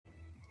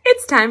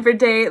time for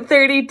day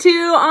 32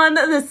 on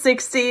the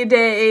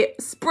 60-day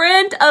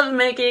sprint of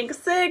making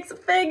six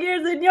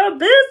figures in your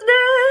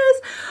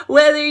business.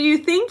 Whether you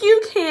think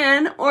you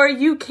can or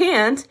you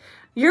can't,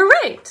 you're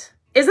right.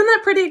 Isn't that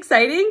pretty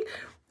exciting?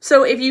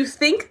 So if you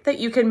think that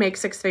you can make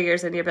six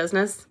figures in your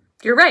business,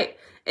 you're right.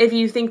 If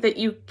you think that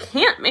you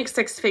can't make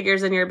six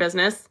figures in your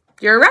business,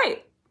 you're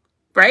right.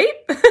 Right?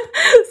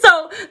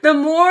 So the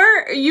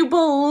more you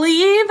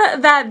believe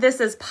that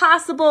this is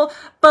possible,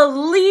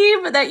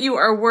 believe that you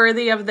are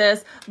worthy of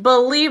this,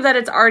 believe that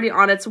it's already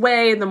on its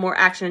way, the more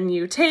action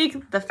you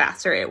take, the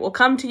faster it will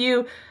come to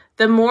you,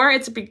 the more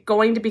it's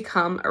going to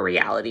become a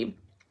reality.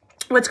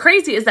 What's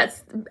crazy is that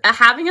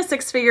having a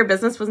six-figure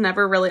business was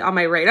never really on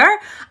my radar.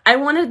 I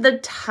wanted the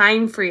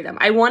time freedom.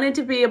 I wanted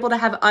to be able to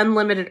have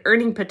unlimited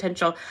earning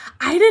potential.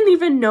 I didn't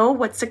even know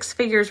what six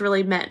figures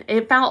really meant.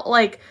 It felt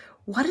like,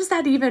 what does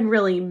that even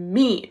really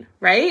mean,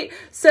 right?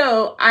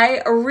 So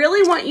I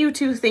really want you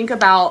to think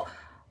about,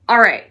 all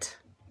right,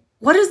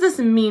 what does this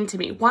mean to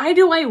me? Why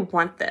do I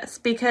want this?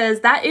 Because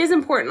that is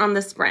important on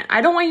this sprint.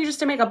 I don't want you just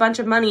to make a bunch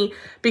of money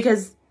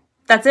because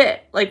that's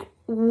it. Like,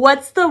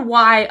 what's the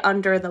why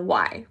under the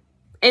why?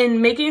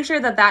 And making sure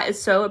that that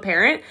is so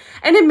apparent.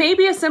 And it may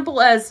be as simple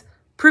as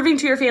proving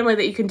to your family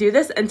that you can do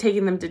this and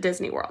taking them to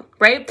Disney World,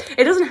 right?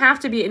 It doesn't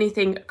have to be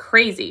anything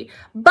crazy,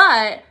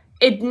 but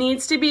it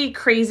needs to be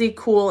crazy,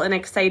 cool, and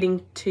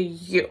exciting to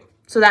you.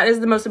 So that is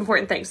the most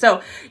important thing.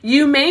 So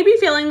you may be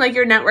feeling like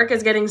your network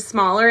is getting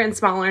smaller and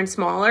smaller and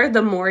smaller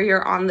the more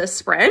you're on the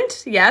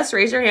sprint. Yes,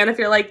 raise your hand if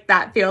you're like,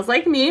 that feels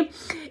like me.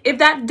 If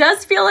that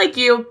does feel like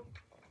you,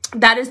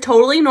 that is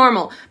totally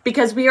normal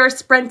because we are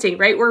sprinting,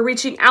 right? We're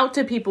reaching out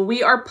to people.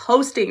 We are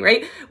posting,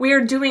 right? We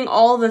are doing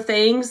all the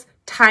things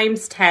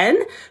times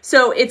 10.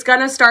 So it's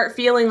going to start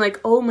feeling like,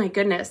 oh my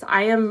goodness,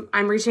 I'm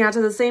reaching out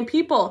to the same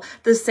people.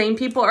 The same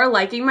people are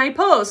liking my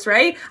posts,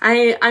 right?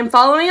 I'm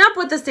following up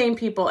with the same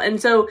people.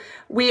 And so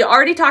we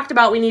already talked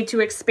about we need to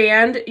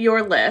expand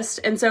your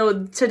list. And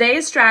so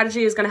today's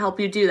strategy is going to help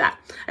you do that.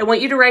 I want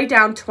you to write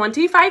down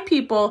 25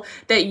 people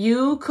that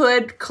you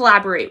could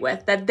collaborate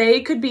with, that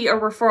they could be a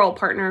referral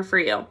partner for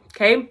you.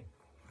 Okay.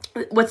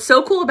 What's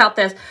so cool about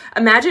this,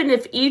 imagine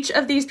if each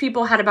of these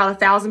people had about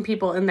 1,000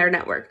 people in their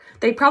network.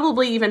 They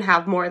probably even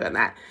have more than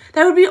that.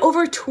 That would be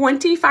over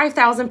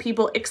 25,000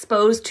 people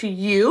exposed to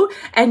you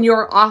and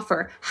your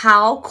offer.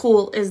 How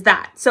cool is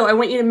that? So I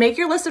want you to make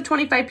your list of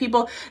 25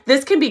 people.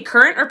 This can be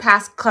current or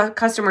past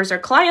customers or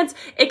clients.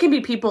 It can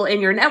be people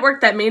in your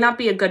network that may not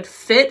be a good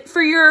fit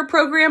for your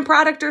program,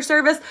 product, or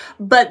service,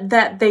 but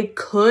that they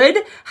could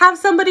have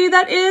somebody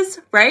that is,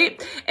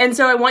 right? And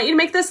so I want you to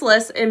make this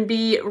list and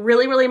be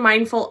really, really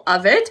mindful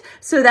of it.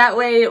 So that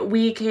way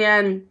we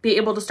can be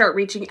able to start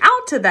reaching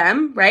out to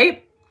them,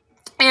 right?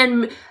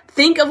 And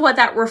think of what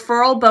that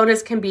referral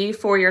bonus can be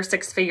for your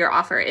six-figure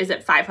offer. Is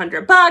it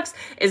 $500?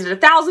 Is it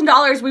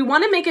 $1,000? We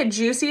want to make it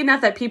juicy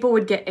enough that people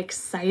would get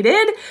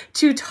excited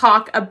to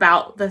talk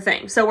about the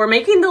thing. So we're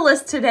making the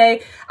list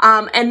today.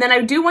 And then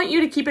I do want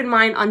you to keep in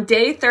mind on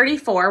day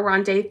 34, we're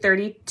on day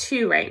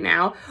 32 right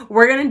now,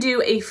 we're going to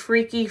do a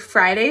Freaky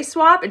Friday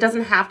swap. It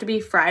doesn't have to be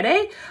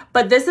Friday,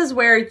 but this is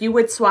where you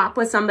would swap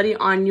with somebody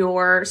on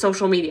your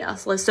social media.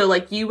 So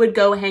like you would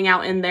go hang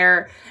out in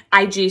their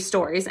IG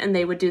stories and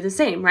they would do the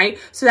same, right?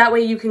 So that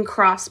way you can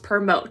cross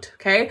promote,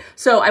 okay?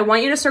 So I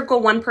want you to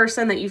circle one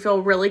person that you feel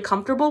really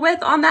comfortable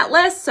with on that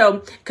list. So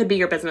it could be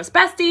your business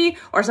bestie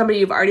or somebody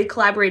you've already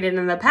collaborated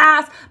in the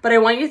past, but I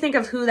want you to think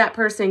of who that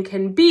person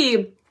can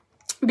be,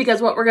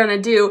 because what we're going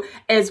to do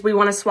is we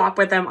want to swap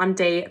with them on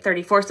day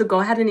 34. So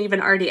go ahead and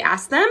even already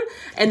ask them.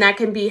 And that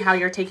can be how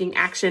you're taking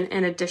action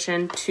in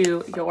addition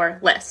to your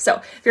list. So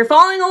if you're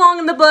following along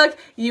in the book,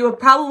 you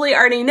probably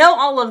already know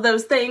all of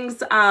those things.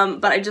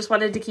 But I just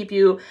wanted to keep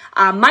you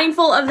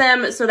mindful of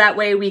them so that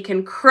way we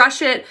can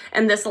crush it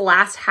in this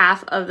last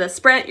half of the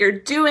sprint. You're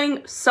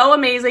doing so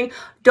amazing.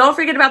 Don't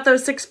forget about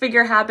those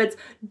six-figure habits.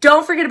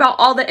 Don't forget about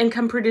all the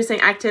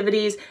income-producing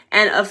activities.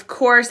 And of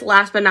course,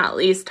 last but not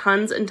least,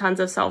 tons and tons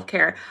of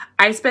self-care.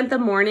 I spent the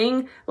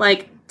morning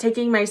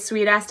taking my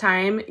sweet-ass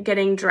time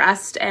getting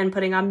dressed and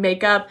putting on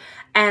makeup.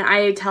 And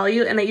I tell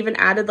you, and I even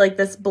added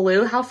this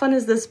blue. How fun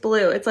is this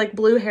blue? It's like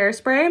blue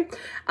hairspray.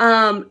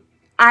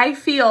 I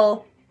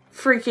feel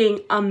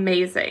freaking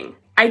amazing.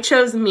 I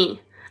chose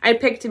me. I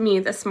picked me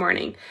this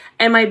morning.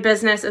 And my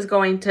business is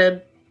going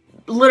to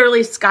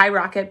literally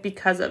skyrocket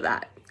because of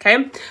that.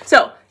 Okay,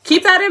 so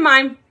keep that in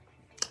mind.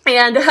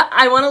 And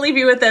I want to leave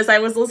you with this. I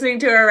was listening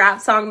to a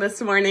rap song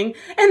this morning,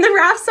 and the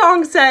rap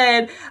song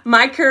said,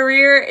 "My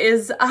career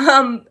is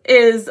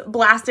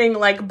blasting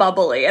like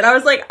bubbly." And I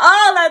was like,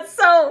 oh, that's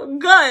so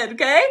good.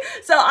 Okay,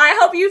 so I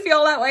hope you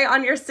feel that way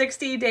on your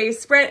 60-day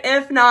sprint.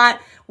 If not,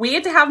 we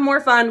get to have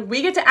more fun.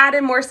 We get to add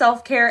in more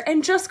self-care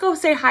and just go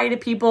say hi to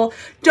people.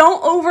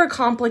 Don't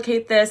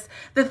overcomplicate this.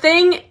 The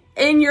thing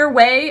in your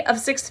way of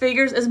six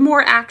figures is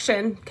more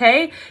action,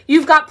 okay?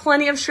 You've got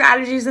plenty of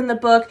strategies in the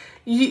book.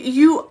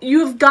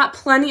 You've got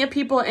plenty of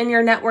people in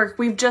your network.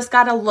 We've just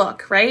got to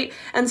look, right?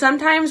 And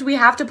sometimes we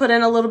have to put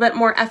in a little bit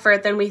more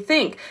effort than we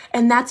think,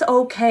 and that's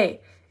okay.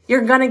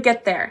 You're going to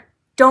get there.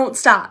 Don't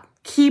stop.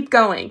 Keep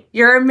going.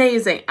 You're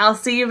amazing. I'll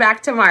see you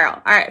back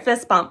tomorrow. All right,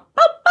 fist bump.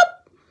 Boop.